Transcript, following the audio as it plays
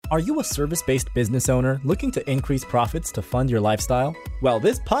Are you a service-based business owner looking to increase profits to fund your lifestyle? Well,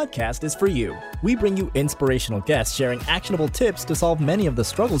 this podcast is for you. We bring you inspirational guests sharing actionable tips to solve many of the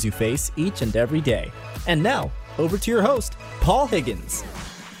struggles you face each and every day. And now, over to your host, Paul Higgins.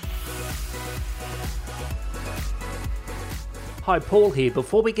 Hi, Paul here.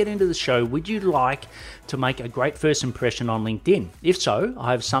 Before we get into the show, would you like to make a great first impression on LinkedIn? If so,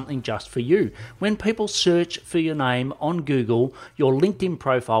 I have something just for you. When people search for your name on Google, your LinkedIn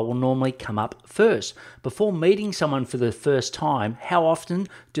profile will normally come up first. Before meeting someone for the first time, how often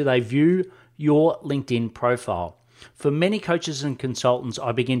do they view your LinkedIn profile? For many coaches and consultants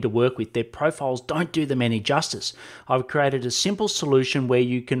I begin to work with, their profiles don't do them any justice. I've created a simple solution where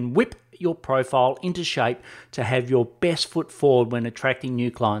you can whip your profile into shape to have your best foot forward when attracting new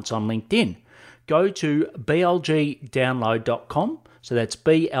clients on LinkedIn. Go to blgdownload.com, so that's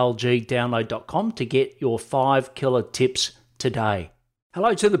blgdownload.com to get your 5 killer tips today.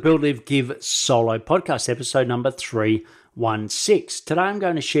 Hello to the Build, Live, Give Solo podcast, episode number 316. Today I'm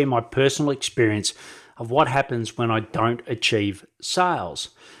going to share my personal experience of what happens when I don't achieve sales.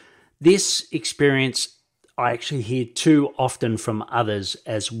 This experience I actually hear too often from others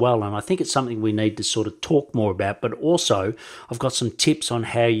as well, and I think it's something we need to sort of talk more about, but also I've got some tips on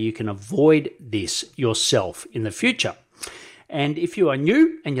how you can avoid this yourself in the future. And if you are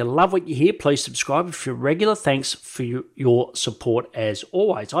new and you love what you hear, please subscribe. If you're regular, thanks for your support as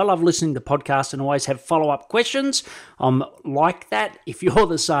always. I love listening to podcasts and always have follow-up questions. I'm like that. If you're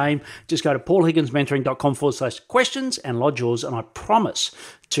the same, just go to paulhigginsmentoring.com/questions and lodge yours, and I promise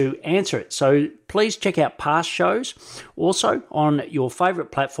to answer it. So please check out past shows. Also, on your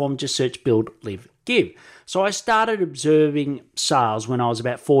favorite platform, just search Build, Live, Give. So I started observing sales when I was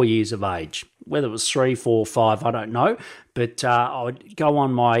about 4 years of age. Whether it was 3, 4, 5, I don't know. But I would go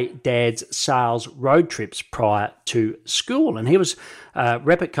on my dad's sales road trips prior to school. And he was a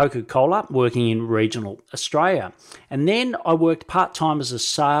rep at Coca-Cola working in regional Australia. And then I worked part-time as a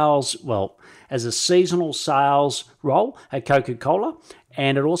seasonal sales role at Coca-Cola.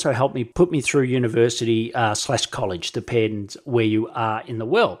 And it also helped me put me through university / college, depends where you are in the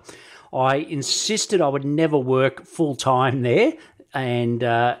world. I insisted I would never work full-time there. And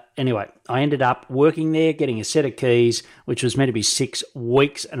anyway, I ended up working there, getting a set of keys, which was meant to be 6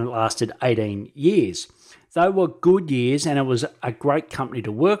 weeks, and it lasted 18 years. They were good years, and it was a great company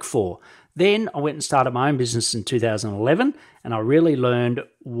to work for. Then I went and started my own business in 2011, and I really learned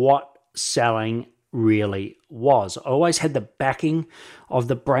what selling really was. I always had the backing of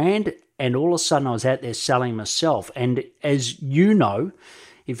the brand, and all of a sudden I was out there selling myself. And as you know,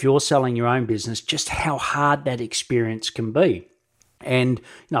 if you're selling your own business, just how hard that experience can be. And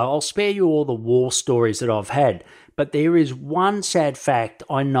I'll spare you all the war stories that I've had, but there is one sad fact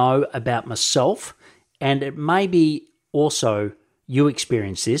I know about myself, and it may be also you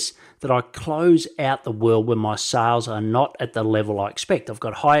experience this, that I close out the world when my sales are not at the level I expect. I've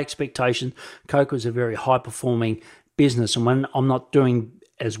got high expectations. Coke was a very high-performing business, and when I'm not doing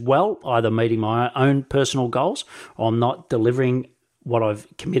as well, either meeting my own personal goals, or I'm not delivering what I've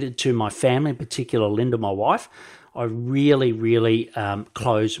committed to my family, in particular Linda, my wife, I really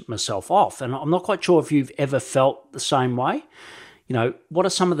close myself off. And I'm not quite sure if you've ever felt the same way. What are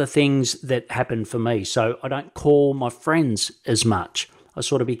some of the things that happen for me? So I don't call my friends as much. I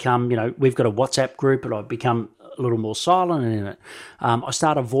sort of become, we've got a WhatsApp group, and I've become a little more silent in it. I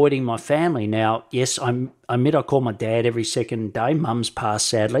start avoiding my family. Now, yes, I admit I call my dad every second day. Mum's passed,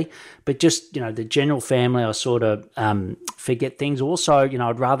 sadly. But just, the general family, I sort of forget things. Also,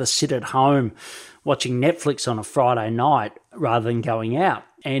 I'd rather sit at home watching Netflix on a Friday night rather than going out.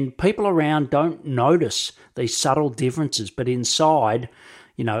 And people around don't notice these subtle differences, but inside,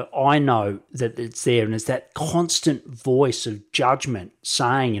 I know that it's there, and it's that constant voice of judgment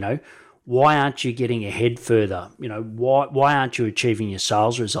saying, why aren't you getting ahead further? Why aren't you achieving your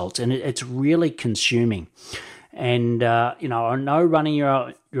sales results? And it's really consuming. And, I know running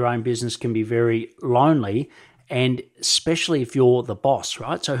your own business can be very lonely, and especially if you're the boss,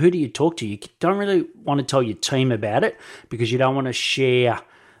 right? So who do you talk to? You don't really want to tell your team about it because you don't want to share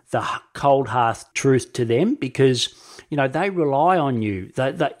the cold hard truth to them because, they rely on you.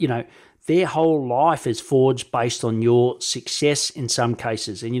 Their whole life is forged based on your success in some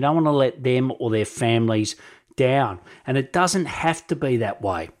cases, and you don't want to let them or their families down. And it doesn't have to be that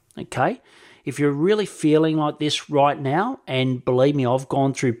way, okay? If you're really feeling like this right now, and believe me, I've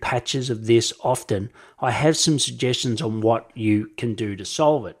gone through patches of this often, I have some suggestions on what you can do to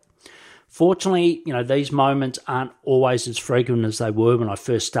solve it. Fortunately, these moments aren't always as frequent as they were when I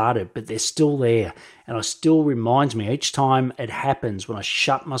first started, but they're still there. And it still reminds me each time it happens when I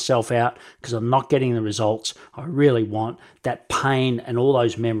shut myself out because I'm not getting the results I really want, that pain and all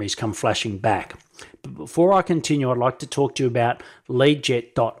those memories come flashing back. But before I continue, I'd like to talk to you about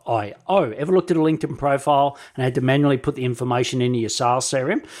leadjet.io. Ever looked at a LinkedIn profile and had to manually put the information into your sales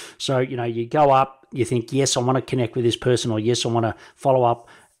CRM? So, you go up, you think, yes, I want to connect with this person, or yes, I want to follow up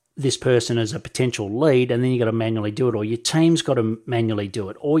this person as a potential lead, and then you got to manually do it, or your team's got to manually do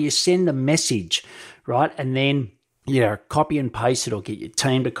it, or you send a message, right? And then copy and paste it, or get your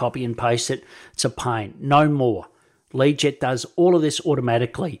team to copy and paste it. It's a pain. No more. LeadJet does all of this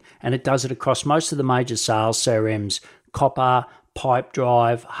automatically, and it does it across most of the major sales CRMs: Copper,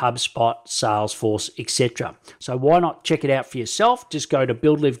 Pipedrive, HubSpot, Salesforce, etc. So why not check it out for yourself? Just go to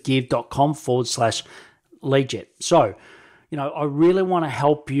buildlivegive.com/LeadJet. So, I really want to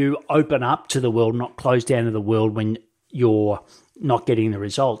help you open up to the world, not close down to the world when you're not getting the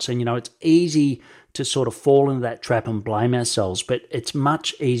results. And, it's easy to sort of fall into that trap and blame ourselves, but it's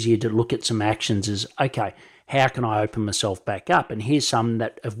much easier to look at some actions as, okay, how can I open myself back up? And here's some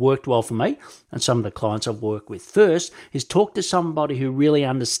that have worked well for me and some of the clients I've worked with. First is talk to somebody who really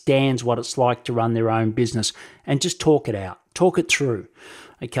understands what it's like to run their own business and just talk it out, talk it through,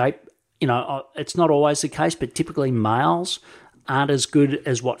 okay? It's not always the case, but typically males aren't as good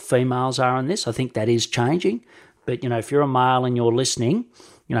as what females are on this. I think that is changing. But, if you're a male and you're listening,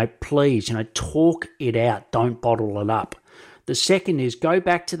 please, talk it out. Don't bottle it up. The second is go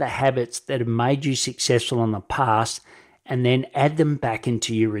back to the habits that have made you successful in the past and then add them back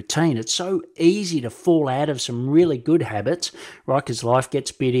into your routine. It's so easy to fall out of some really good habits, right? Because life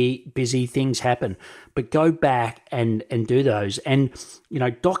gets busy, things happen. But go back and do those and,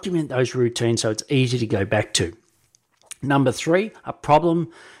 document those routines so it's easy to go back to. Number 3, a problem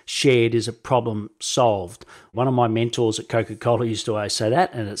shared is a problem solved. One of my mentors at Coca-Cola used to always say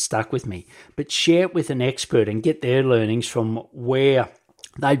that, and it stuck with me. But share it with an expert and get their learnings from where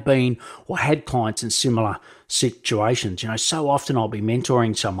they've been or had clients in similar situations. So often I'll be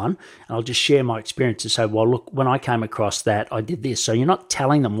mentoring someone and I'll just share my experience and say, well, look, when I came across that, I did this. So you're not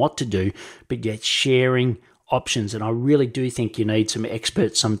telling them what to do, but you're sharing options. And I really do think you need some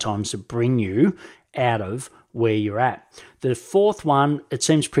experts sometimes to bring you out of where you're at. The fourth one, it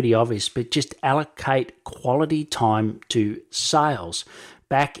seems pretty obvious, but just allocate quality time to sales.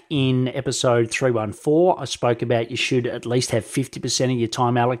 Back in episode 314, I spoke about you should at least have 50% of your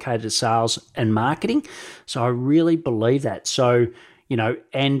time allocated to sales and marketing. So I really believe that. So,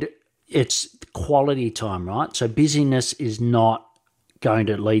 and it's quality time, right? So busyness is not going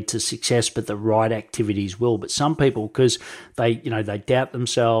to lead to success, but the right activities will. But some people, because they doubt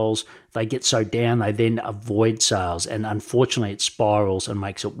themselves, they get so down, they then avoid sales. And unfortunately, it spirals and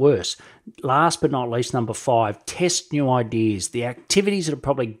makes it worse. Last but not least, number 5, test new ideas. The activities that have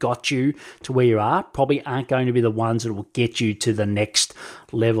probably got you to where you are probably aren't going to be the ones that will get you to the next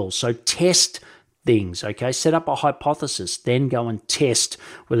level. So test things, okay? Set up a hypothesis, then go and test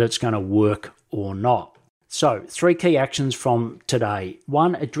whether it's going to work or not. So 3 key actions from today.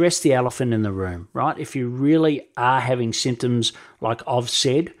 1, address the elephant in the room, right? If you really are having symptoms like I've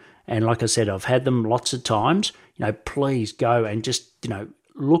said, and like I said, I've had them lots of times, please go and just,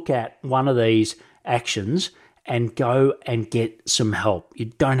 look at one of these actions and go and get some help. You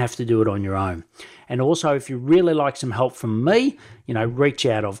don't have to do it on your own. And also, if you really like some help from me, reach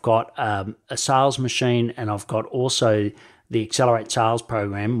out. I've got a sales machine, and I've got also the Accelerate Sales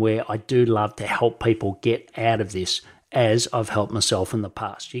program, where I do love to help people get out of this, as I've helped myself in the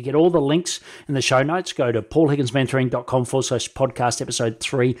past. You get all the links in the show notes. Go to paulhigginsmentoring.com/podcast episode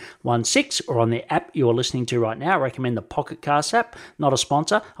 316, or on the app you're listening to right now. I recommend the Pocket Cast app, not a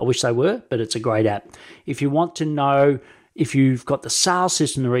sponsor. I wish they were, but it's a great app. If you want to know if you've got the sales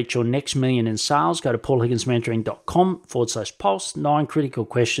system to reach your next million in sales, go to paulhigginsmentoring.com/pulse. 9 critical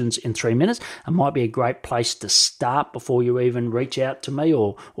questions in 3 minutes. It might be a great place to start before you even reach out to me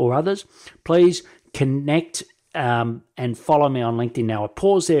or others. Please connect and follow me on LinkedIn now. I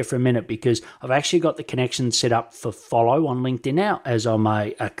pause there for a minute because I've actually got the connection set up for follow on LinkedIn now, as I'm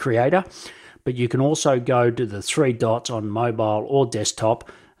a creator. But you can also go to the 3 dots on mobile or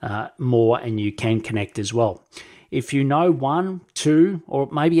desktop more, and you can connect as well. If you know 1, 2, or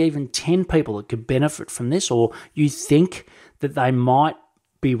maybe even 10 people that could benefit from this, or you think that they might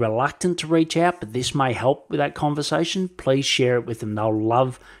be reluctant to reach out, but this may help with that conversation, please share it with them. They'll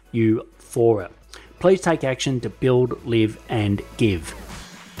love you for it. Please take action to build, live, and give.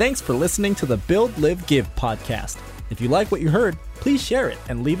 Thanks for listening to the Build, Live, Give podcast. If you like what you heard, please share it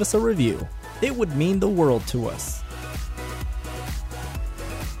and leave us a review. It would mean the world to us.